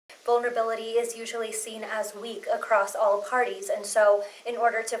vulnerability is usually seen as weak across all parties, and so in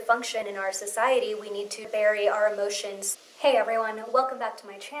order to function in our society, we need to bury our emotions. Hey everyone, welcome back to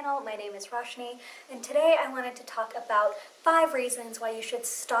my channel. My name is Roshni, and today I wanted to talk about 5 reasons why you should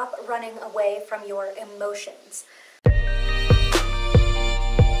stop running away from your emotions.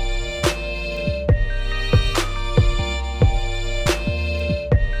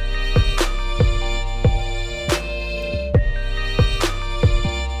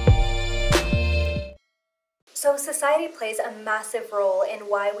 So society plays a massive role in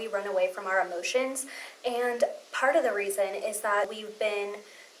why we run away from our emotions, and part of the reason is that we've been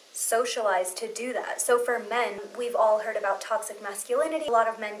socialized to do that. So for men, we've all heard about toxic masculinity. A lot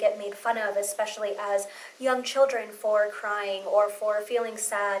of men get made fun of, especially as young children, for crying or for feeling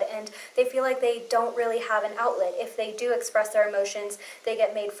sad, and they feel like they don't really have an outlet. If they do express their emotions, they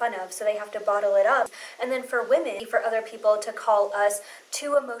get made fun of, so they have to bottle it up. And then for women, for other people to call us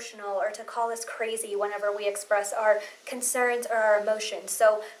too emotional or to call us crazy whenever we express our concerns or our emotions.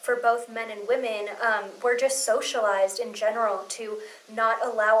 So for both men and women, we're just socialized in general to not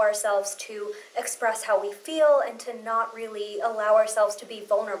allow ourselves to express how we feel and to not really allow ourselves to be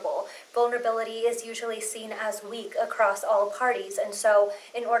vulnerable. Vulnerability is usually seen as weak across all parties, and so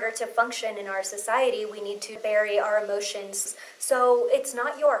in order to function in our society, we need to bury our emotions. So it's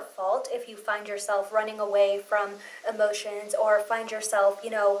not your fault if you find yourself running away from emotions or find yourself,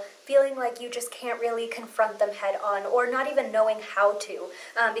 feeling like you just can't really confront them head on, or not even knowing how to.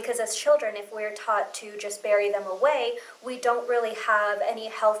 Because as children, if we're taught to just bury them away, we don't really have any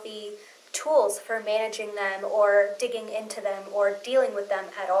healthy tools for managing them or digging into them or dealing with them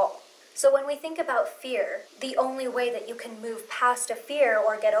at all. So when we think about fear, the only way that you can move past a fear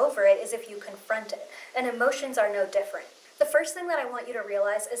or get over it is if you confront it. And emotions are no different. The first thing that I want you to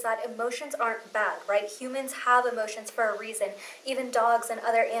realize is that emotions aren't bad, right? Humans have emotions for a reason. Even dogs and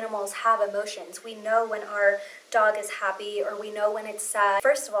other animals have emotions. We know when our dog is happy or we know when it's sad.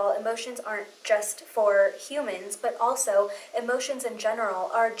 First of all, emotions aren't just for humans, but also emotions in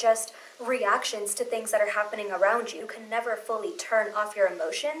general are just reactions to things that are happening around you. You can never fully turn off your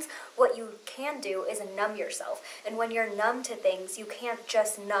emotions. What you can do is numb yourself. And when you're numb to things, you can't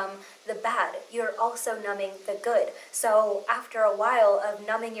just numb the bad. You're also numbing the good. So after a while of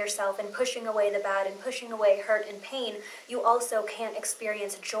numbing yourself and pushing away the bad and pushing away hurt and pain, you also can't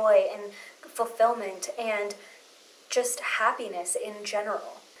experience joy and fulfillment and just happiness in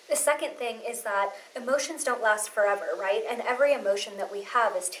general. The second thing is that emotions don't last forever, right? And every emotion that we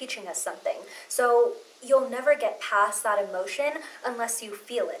have is teaching us something. So you'll never get past that emotion unless you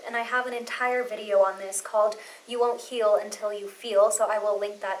feel it. And I have an entire video on this called You Won't Heal Until You Feel, so I will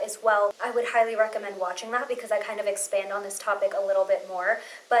link that as well. I would highly recommend watching that because I kind of expand on this topic a little bit more.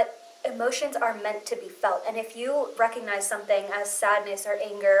 But emotions are meant to be felt, and if you recognize something as sadness or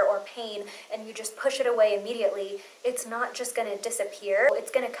anger or pain and you just push it away immediately, it's not just going to disappear, it's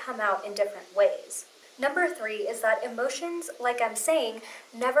going to come out in different ways. Number 3 is that emotions, like I'm saying,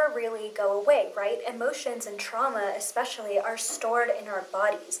 never really go away, right? Emotions and trauma especially are stored in our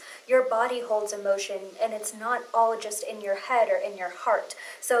bodies. Your body holds emotion, and it's not all just in your head or in your heart.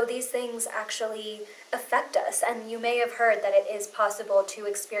 So these things actually affect us, and you may have heard that it is possible to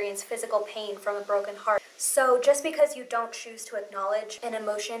experience physical pain from a broken heart. So just because you don't choose to acknowledge an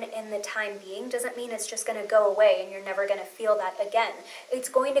emotion in the time being doesn't mean it's just going to go away and you're never going to feel that again. It's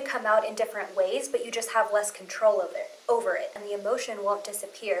going to come out in different ways, but you just have less control over it, and the emotion won't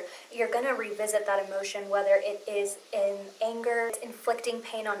disappear. You're going to revisit that emotion, whether it is in anger, inflicting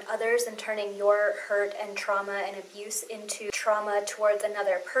pain on others and turning your hurt and trauma and abuse into trauma towards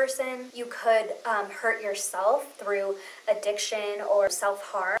another person. You could hurt yourself through addiction or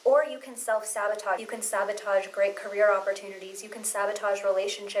self-harm, or you can self-sabotage. You can sabotage great career opportunities. You can sabotage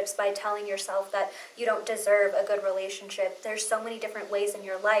relationships by telling yourself that you don't deserve a good relationship. There's so many different ways in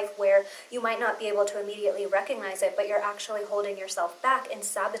your life where you might not be able to immediately recognize it, but you're actually holding yourself back and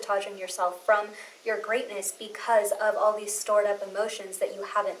sabotaging yourself from your greatness because of all these stored up emotions that you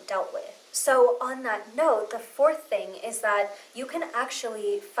haven't dealt with. So on that note, the 4th thing is that you can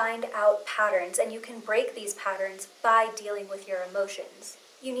actually find out patterns, and you can break these patterns by dealing with your emotions.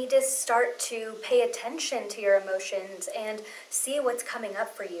 You need to start to pay attention to your emotions and see what's coming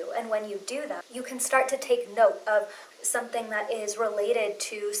up for you. And when you do that, you can start to take note of something that is related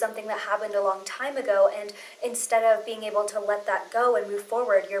to something that happened a long time ago, and instead of being able to let that go and move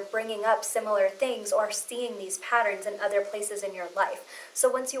forward, you're bringing up similar things or seeing these patterns in other places in your life.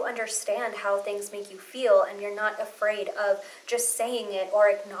 So once you understand how things make you feel and you're not afraid of just saying it or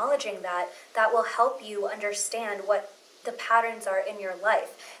acknowledging that, that will help you understand what the patterns are in your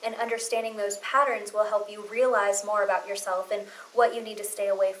life. And understanding those patterns will help you realize more about yourself and what you need to stay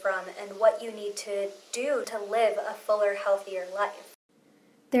away from and what you need to do to live a fuller, healthier life.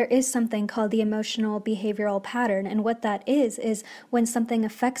 There is something called the emotional behavioral pattern, and what that is when something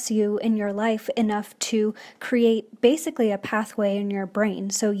affects you in your life enough to create basically a pathway in your brain.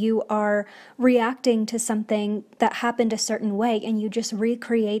 So you are reacting to something that happened a certain way, and you just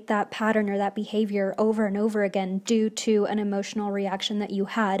recreate that pattern or that behavior over and over again due to an emotional reaction that you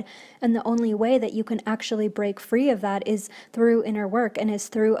had. And the only way that you can actually break free of that is through inner work, and is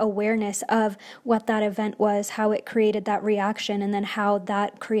through awareness of what that event was, how it created that reaction, and then how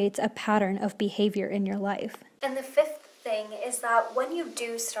that creates a pattern of behavior in your life. And the fifth thing is that when you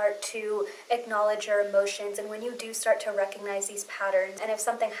do start to acknowledge your emotions and when you do start to recognize these patterns, and if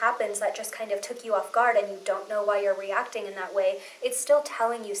something happens that just kind of took you off guard and you don't know why you're reacting in that way, it's still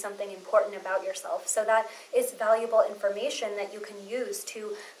telling you something important about yourself. So that is valuable information that you can use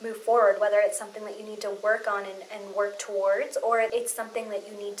to move forward, whether it's something that you need to work on and work towards, or it's something that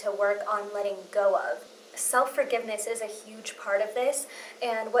you need to work on letting go of. Self-forgiveness is a huge part of this,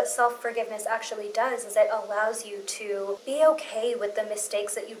 and what self-forgiveness actually does is it allows you to be okay with the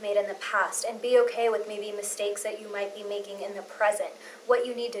mistakes that you've made in the past and be okay with maybe mistakes that you might be making in the present. What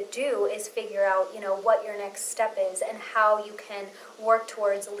you need to do is figure out, what your next step is and how you can work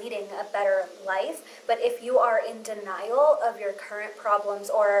towards leading a better life. But if you are in denial of your current problems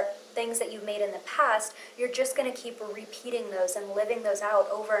or things that you've made in the past, you're just going to keep repeating those and living those out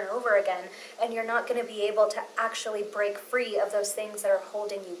over and over again, and you're not going to be able to actually break free of those things that are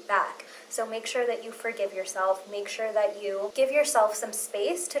holding you back. So make sure that you forgive yourself, make sure that you give yourself some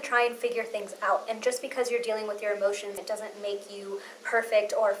space to try and figure things out. And just because you're dealing with your emotions, it doesn't make you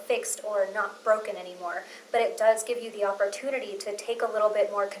perfect or fixed or not broken anymore, but it does give you the opportunity to take a little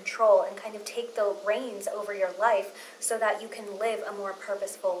bit more control and kind of take the reins over your life so that you can live a more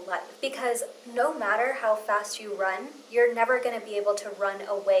purposeful life. Because no matter how fast you run, you're never going to be able to run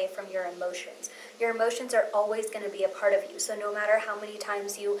away from your emotions. Your emotions are always going to be a part of you. So no matter how many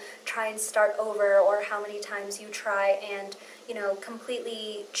times you try and start over or how many times you try and,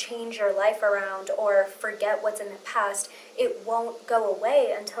 completely change your life around or forget what's in the past, it won't go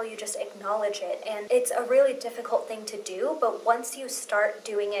away until you just acknowledge it. And it's a really difficult thing to do, but once you start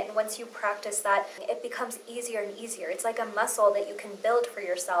doing it and once you practice that, it becomes easier and easier. It's like a muscle that you can build for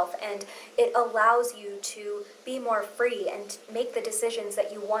yourself, and it allows you to be more free and make the decisions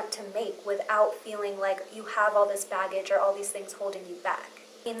that you want to make without feeling like you have all this baggage or all these things holding you back.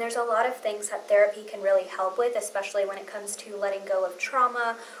 And there's a lot of things that therapy can really help with, especially when it comes to letting go of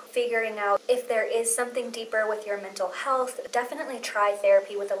trauma, figuring out if there is something deeper with your mental health. Definitely try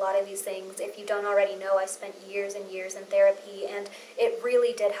therapy with a lot of these things. If you don't already know, I spent years and years in therapy, and it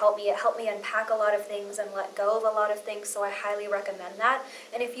really did help me. It helped me unpack a lot of things and let go of a lot of things, so I highly recommend that.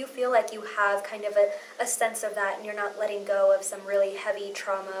 And if you feel like you have kind of a sense of that and you're not letting go of some really heavy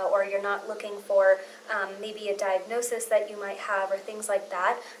trauma, or you're not looking for maybe a diagnosis that you might have or things like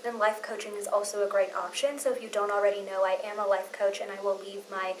that, then life coaching is also a great option. So if you don't already know, I am a life coach, and I will leave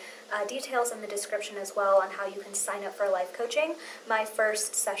my details in the description as well on how you can sign up for life coaching. My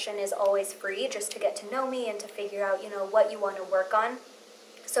first session is always free, just to get to know me and to figure out, what you want to work on.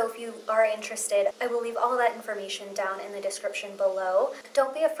 So if you are interested, I will leave all that information down in the description below.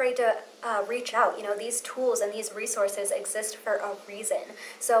 Don't be afraid to reach out. These tools and these resources exist for a reason,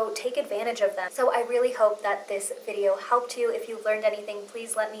 so take advantage of them. So I really hope that this video helped you. If you learned anything,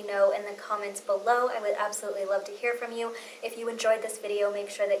 please let me know in the comments below. I would absolutely love to hear from you. If you enjoyed this video, make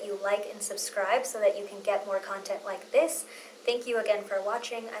sure that you like and subscribe so that you can get more content like this. Thank you again for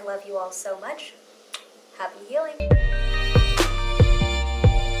watching. I love you all so much. Happy healing!